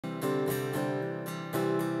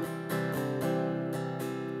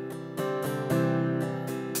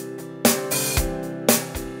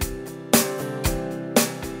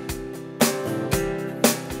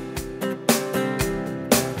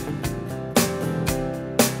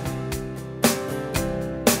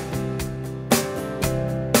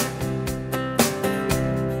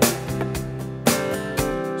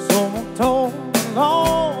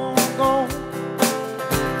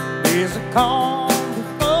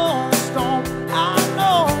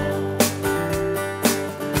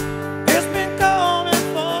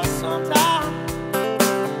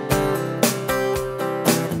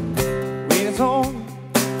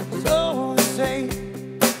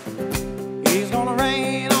gonna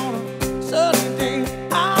rain on a sunny day.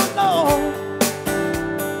 I know.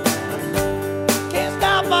 Can't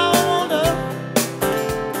stop, I wonder.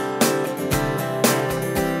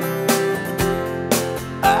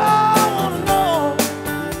 I wanna know,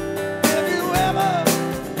 have you ever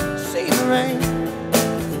seen the rain?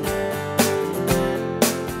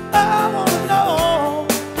 I wanna know,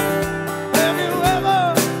 have you ever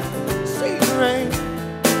seen the rain?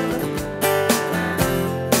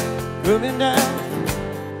 Coming down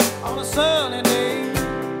on a sunny day.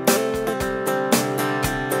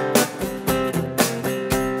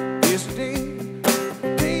 Yesterday,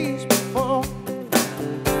 days before,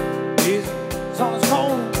 it's on its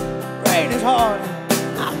cold, rain is hard.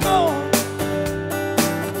 I know,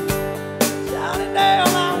 shining down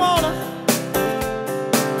my water.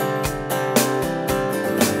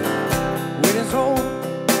 When it's old,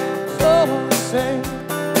 so the same,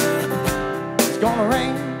 it's gonna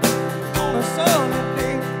rain on a sunny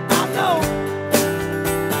day. I know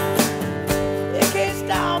it can't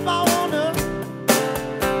stop, I wonder.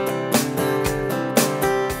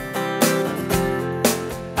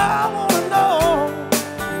 I wanna know,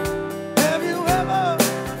 have you ever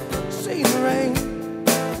seen the rain?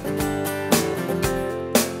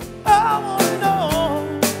 I wanna know,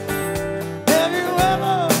 have you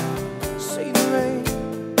ever seen the rain?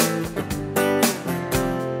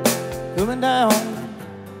 Coming down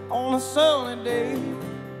on a sunny day.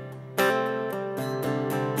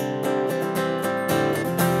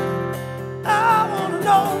 I wanna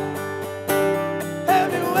know,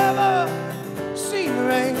 have you ever seen the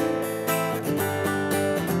rain?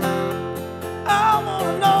 I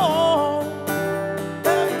wanna know,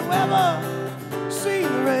 have you ever seen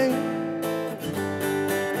the rain?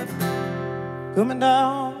 Coming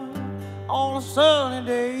down on a sunny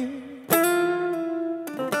day.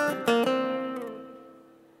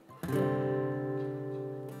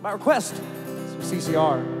 My request is from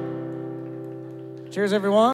CCR. Cheers, everyone.